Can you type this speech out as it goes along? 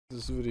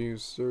This video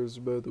starts,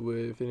 by the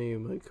way, if any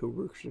of my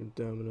coworkers at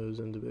Domino's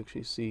end up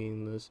actually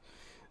seeing this,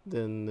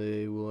 then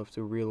they will have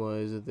to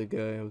realize that the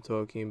guy I'm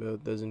talking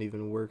about doesn't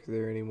even work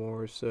there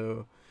anymore,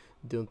 so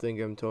don't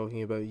think I'm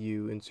talking about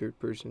you, insert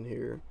person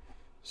here.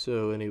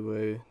 So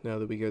anyway, now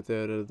that we got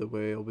that out of the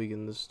way, I'll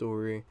begin the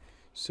story.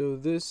 So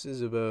this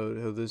is about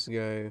how this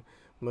guy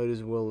might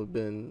as well have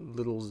been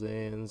Lil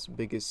Xan's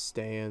biggest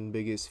stan,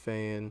 biggest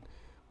fan.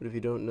 But if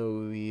you don't know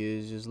who he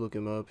is, just look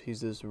him up.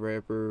 He's this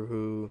rapper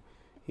who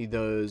he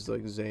does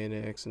like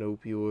Xanax and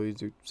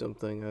opioids or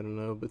something, I don't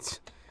know, but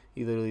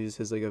he literally just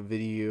has like a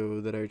video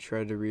that I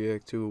tried to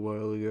react to a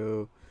while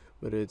ago,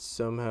 but it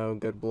somehow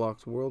got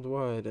blocked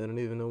worldwide. I don't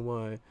even know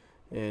why.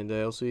 And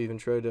I also even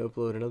tried to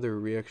upload another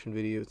reaction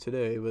video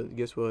today, but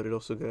guess what? It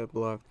also got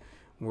blocked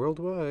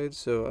worldwide,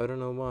 so I don't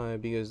know why,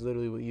 because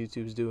literally what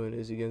YouTube's doing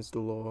is against the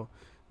law.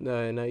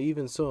 And I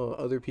even saw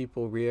other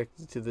people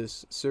reacted to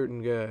this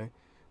certain guy,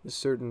 this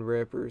certain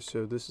rapper,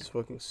 so this is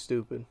fucking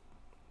stupid.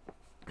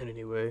 And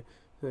anyway,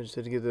 I just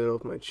had to get that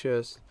off my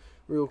chest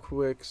real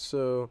quick.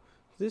 So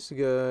this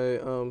guy,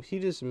 he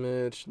just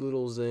matched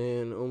Lil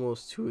Xan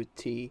almost to a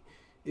T.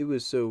 It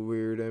was so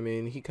weird. I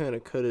mean, he kind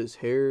of cut his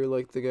hair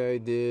like the guy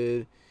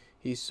did.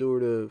 He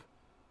sort of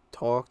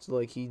talked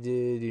like he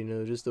did, you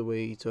know, just the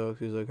way he talks.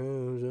 He was like,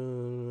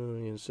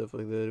 and stuff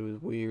like that. It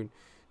was weird.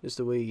 Just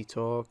the way he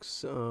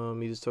talks.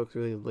 He just talks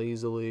really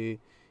lazily.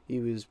 He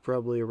was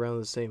probably around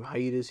the same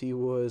height as he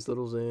was.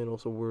 Lil Xan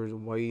also wears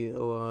white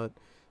a lot.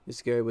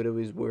 This guy would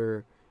always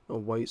wear a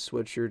white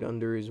sweatshirt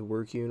under his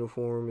work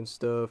uniform and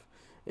stuff.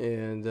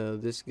 And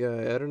this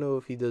guy, I don't know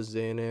if he does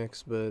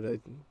Xanax, but I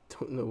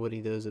don't know what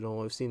he does at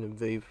all. I've seen him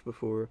vape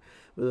before.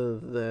 But other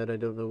than that, I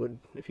don't know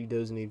if he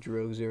does any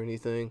drugs or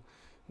anything.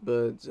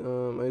 But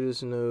I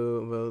just know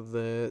about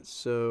that.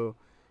 So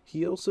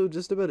he also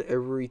just about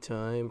every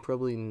time,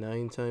 probably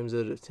 9 times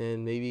out of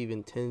 10, maybe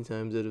even 10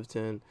 times out of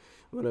 10,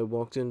 when I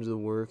walked into the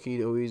work,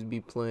 he'd always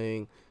be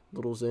playing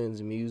Lil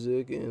Xan's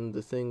music. And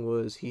the thing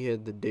was, he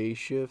had the day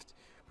shift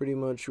pretty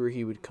much, where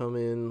he would come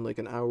in like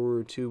an hour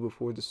or two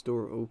before the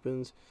store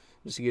opens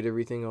just to get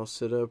everything all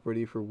set up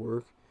ready for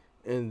work,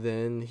 and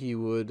then he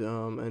would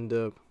end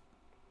up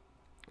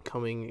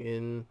coming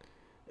in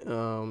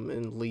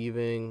and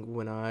leaving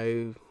when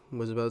I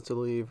was about to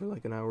leave, or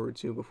like an hour or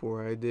two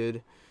before I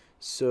did.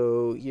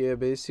 So yeah,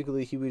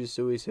 basically he would just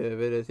always have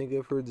it. I think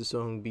I've heard the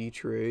song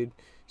Betrayed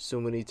so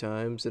many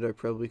times that I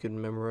probably could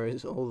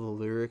memorize all the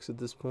lyrics at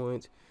this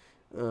point.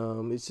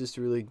 It's just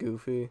really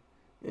goofy,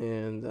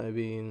 and I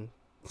mean,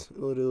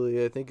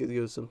 literally, I think it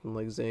goes something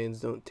like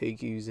Zan's don't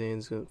take you,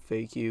 Zan's gonna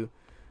fake you,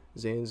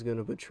 Zan's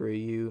gonna betray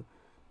you.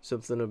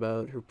 Something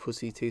about her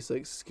pussy tastes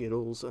like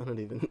Skittles. I don't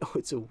even know.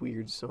 It's a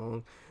weird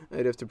song.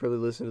 I'd have to probably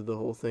listen to the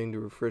whole thing to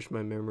refresh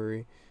my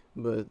memory.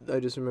 But I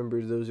just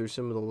remember those are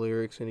some of the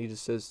lyrics, and he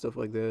just says stuff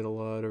like that a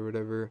lot or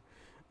whatever.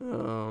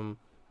 Um,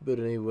 but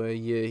anyway,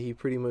 yeah, he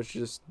pretty much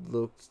just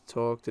looked,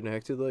 talked, and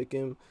acted like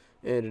him.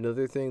 And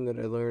another thing that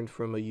I learned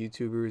from a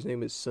YouTuber, his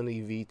name is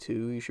Sunny V2.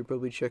 You should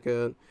probably check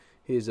out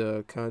his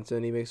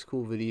content. He makes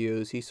cool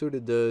videos. He sort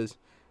of does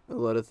a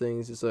lot of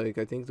things. It's like,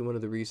 I think one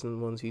of the recent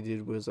ones he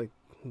did was like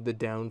the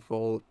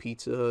downfall of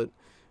Pizza Hut,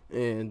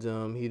 and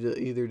he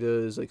either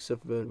does like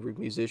stuff about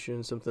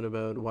musicians, something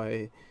about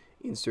why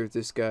insert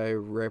this guy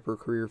rapper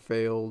career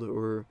failed,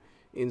 or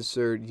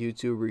insert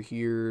YouTuber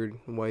here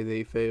why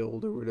they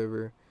failed or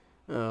whatever.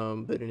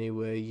 But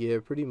anyway, yeah,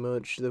 pretty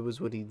much that was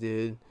what he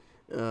did.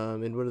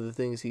 And one of the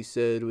things he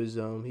said was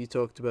he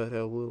talked about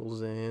how Lil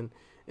Xan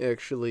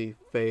actually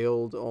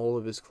failed all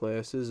of his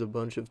classes a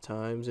bunch of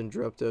times and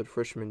dropped out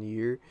freshman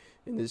year.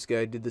 And this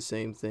guy did the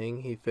same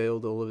thing. He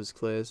failed all of his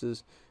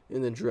classes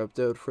and then dropped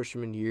out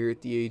freshman year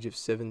at the age of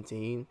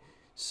 17.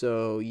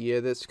 So,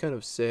 yeah, that's kind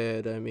of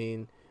sad. I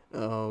mean,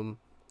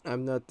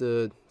 I'm not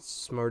the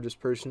smartest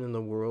person in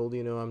the world,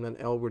 you know, I'm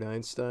not Albert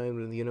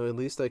Einstein, but, you know, at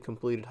least I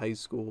completed high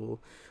school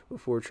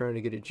before trying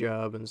to get a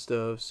job and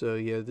stuff. So,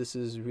 yeah, this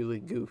is really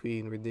goofy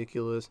and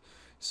ridiculous.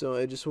 So,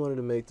 I just wanted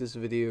to make this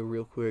video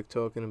real quick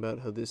talking about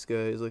how this guy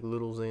is like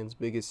Lil Xan's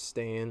biggest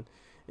stan,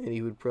 and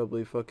he would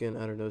probably fucking,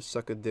 I don't know,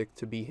 suck a dick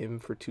to be him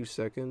for 2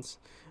 seconds.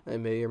 I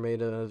may or may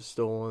not have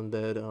stolen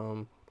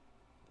that,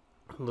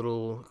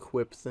 little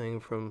quip thing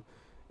from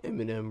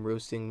Eminem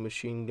roasting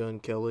Machine Gun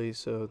Kelly.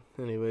 So,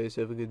 anyways,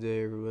 have a good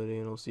day, everybody,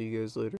 and I'll see you guys later.